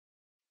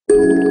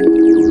Hi,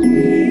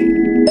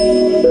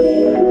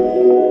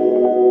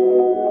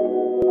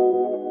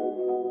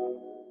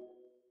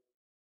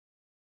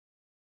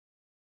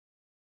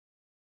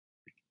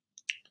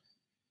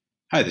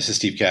 this is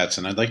Steve Katz,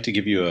 and I'd like to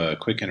give you a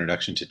quick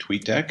introduction to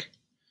Tweetdeck.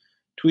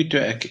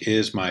 Tweetdeck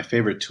is my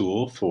favorite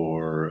tool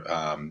for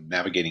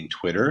navigating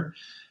Twitter.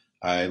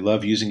 I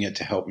love using it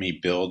to help me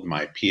build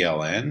my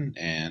PLN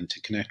and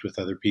to connect with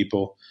other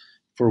people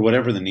for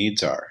whatever the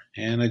needs are.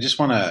 And I'm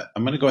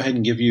going to go ahead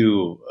and give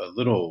you a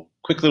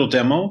quick little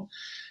demo.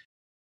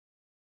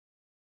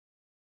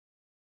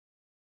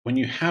 When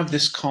you have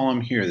this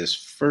column here, this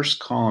first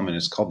column, and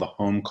it's called the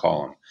home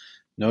column.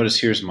 Notice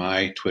here's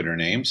my Twitter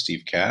name,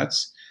 Steve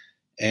Katz.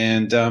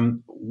 And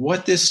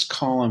what this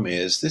column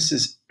is, this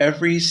is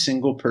every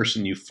single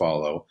person you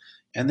follow,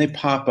 and they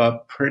pop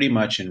up pretty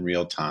much in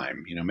real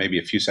time, maybe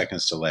a few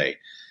seconds delay.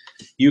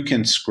 You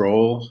can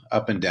scroll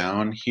up and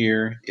down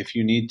here if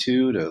you need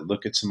to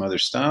look at some other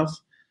stuff,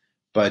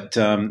 but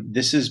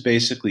this is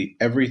basically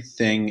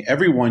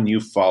everyone you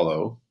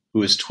follow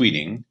who is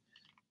tweeting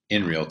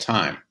in real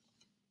time.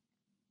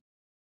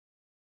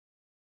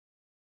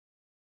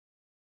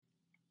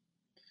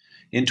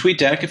 In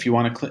TweetDeck, if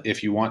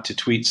you want to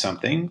tweet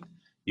something,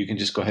 you can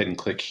just go ahead and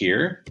click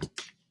here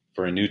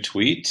for a new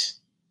tweet,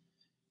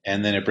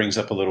 and then it brings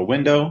up a little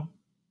window.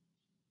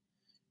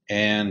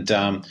 And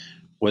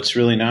what's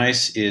really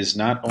nice is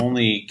not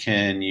only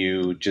can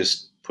you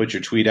just put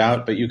your tweet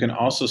out, but you can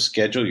also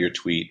schedule your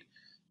tweet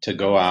to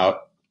go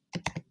out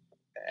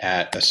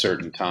at a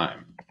certain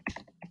time.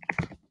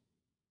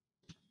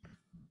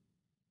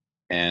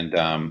 And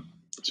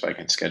so I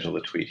can schedule the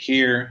tweet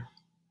here,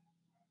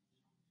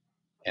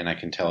 and I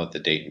can tell it the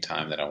date and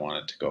time that I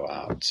want it to go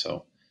out.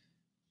 So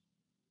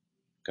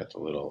got the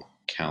little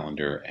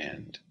calendar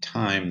and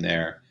time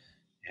there,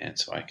 and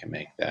so I can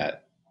make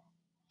that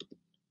a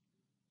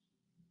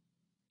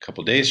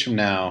couple days from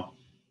now,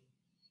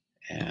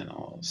 and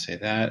I'll say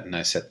that, and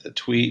I set the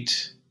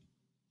tweet.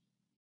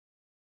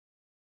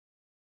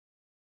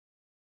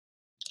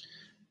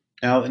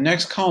 Now the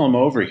next column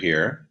over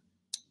here,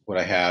 what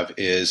I have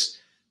is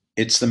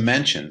it's the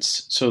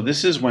mentions. So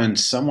this is when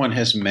someone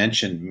has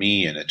mentioned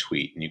me in a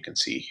tweet, and you can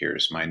see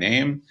here's my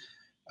name.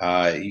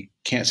 You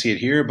can't see it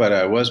here, but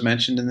I was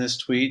mentioned in this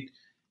tweet,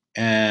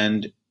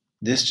 and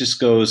this just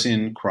goes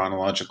in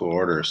chronological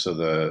order. So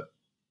the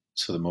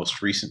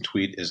most recent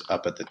tweet is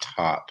up at the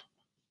top.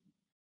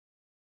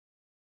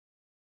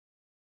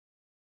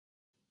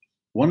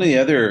 One of the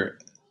other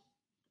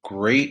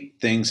great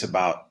things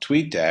about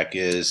TweetDeck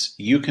is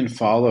you can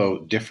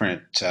follow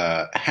different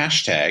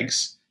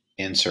hashtags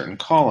in certain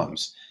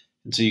columns.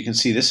 And so you can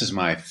see this is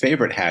my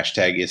favorite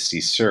hashtag,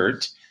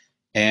 ISTCert.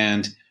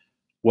 And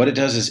what it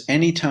does is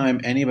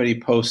anytime anybody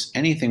posts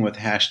anything with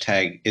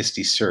hashtag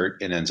ISTCert,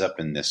 it ends up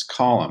in this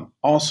column,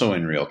 also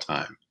in real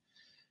time.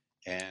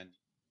 And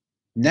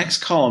next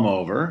column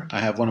over, I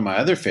have one of my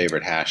other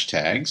favorite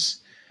hashtags,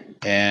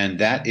 and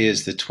that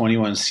is the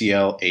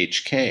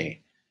 21CLHK.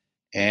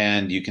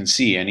 And you can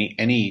see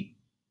any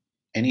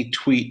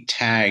tweet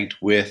tagged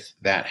with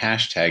that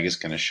hashtag is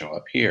going to show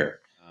up here.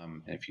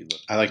 And if you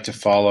look, I like to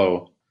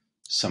follow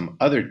some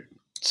other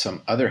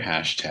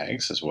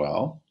hashtags as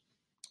well.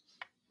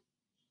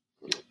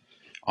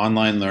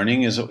 Online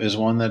learning is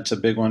one that's a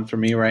big one for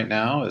me right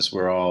now, as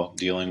we're all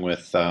dealing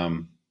with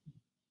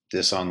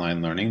this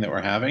online learning that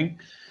we're having.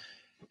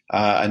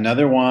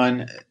 Another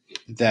one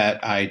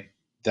that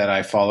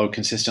I follow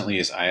consistently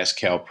is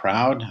ISKL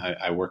Proud.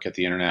 I work at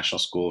the International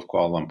School of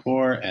Kuala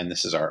Lumpur, and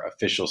this is our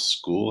official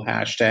school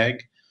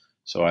hashtag.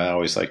 So I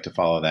always like to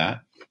follow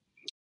that.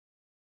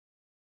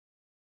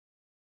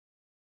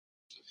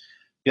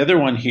 The other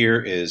one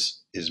here is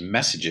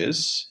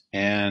messages,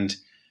 and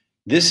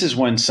this is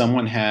when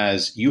someone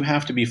you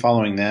have to be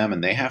following them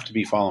and they have to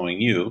be following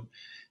you,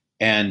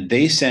 and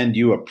they send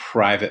you a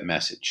private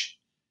message.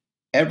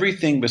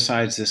 Everything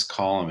besides this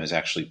column is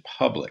actually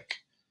public.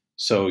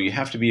 So you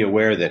have to be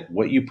aware that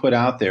what you put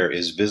out there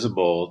is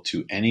visible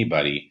to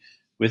anybody,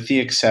 with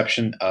the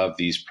exception of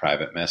these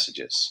private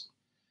messages.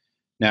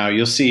 Now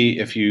you'll see,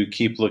 if you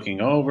keep looking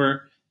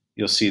over,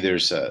 you'll see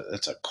that's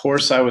a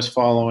course I was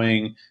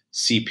following.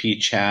 CP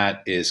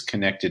Chat is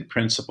Connected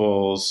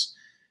Principles.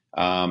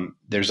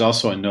 There's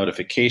also a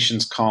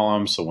notifications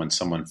column, so when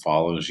someone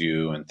follows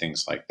you and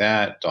things like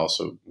that, it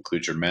also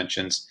includes your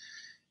mentions.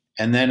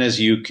 And then as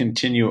you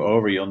continue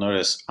over, you'll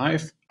notice I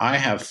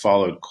have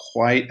followed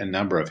quite a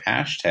number of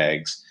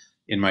hashtags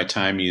in my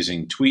time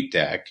using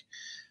TweetDeck.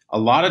 A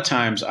lot of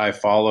times I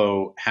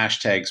follow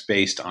hashtags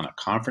based on a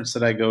conference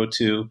that I go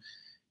to,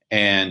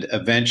 and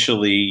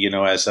eventually,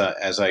 as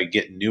I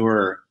get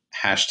newer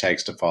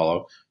hashtags to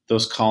follow,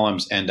 those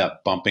columns end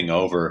up bumping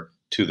over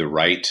to the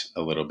right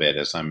a little bit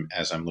as I'm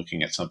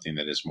looking at something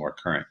that is more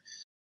current.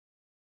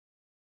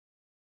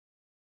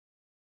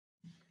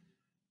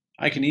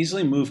 I can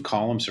easily move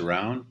columns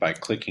around by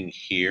clicking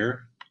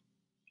here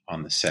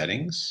on the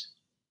settings,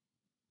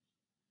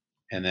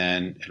 and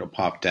then it'll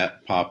pop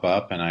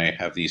up, and I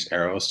have these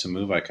arrows to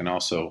move. I can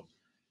also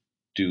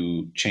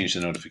change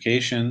the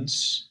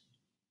notifications,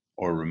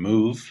 or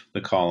remove the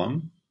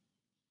column.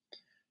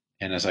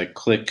 And as I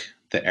click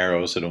the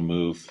arrows, it'll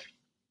move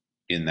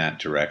in that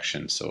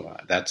direction. So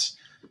that's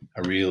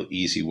a real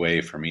easy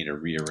way for me to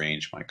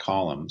rearrange my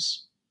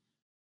columns.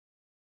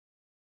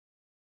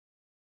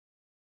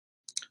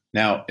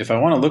 Now, if I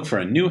want to look for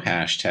a new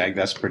hashtag,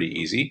 that's pretty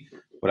easy.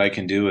 What I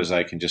can do is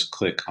I can just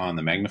click on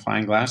the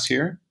magnifying glass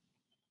here,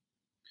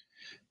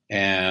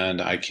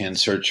 and I can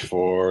search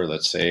for,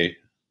 let's say,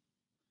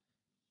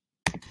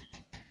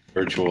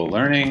 virtual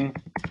learning.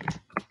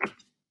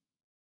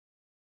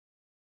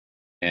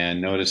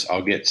 And notice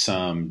I'll get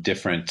some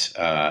different,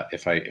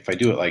 if I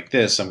do it like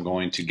this, I'm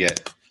going to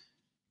get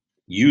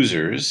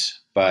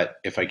users, but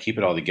if I keep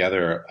it all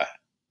together,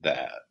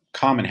 the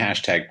common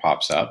hashtag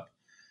pops up,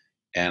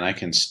 and I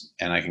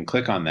can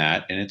click on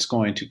that, and it's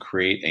going to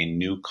create a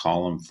new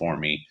column for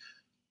me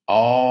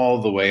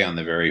all the way on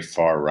the very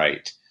far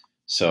right.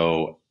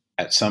 So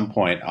at some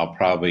point, I'll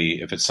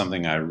probably, if it's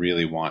something I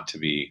really want to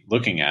be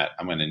looking at,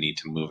 I'm going to need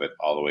to move it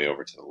all the way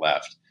over to the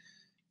left.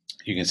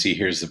 You can see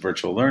here's the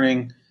virtual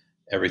learning.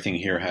 Everything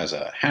here has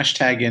a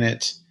hashtag in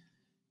it,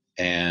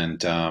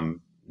 and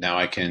now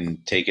I can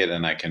take it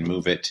and I can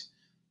move it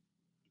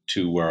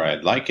to where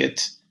I'd like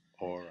it.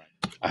 All right.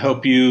 I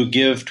hope you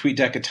give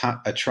Tweetdeck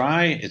a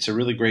try. It's a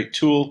really great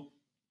tool,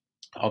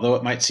 although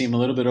it might seem a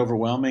little bit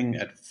overwhelming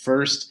at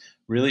first.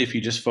 Really, if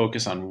you just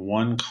focus on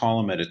one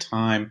column at a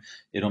time,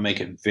 it'll make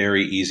it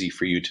very easy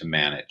for you to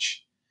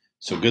manage.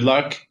 So good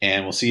luck,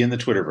 and we'll see you in the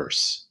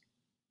Twitterverse.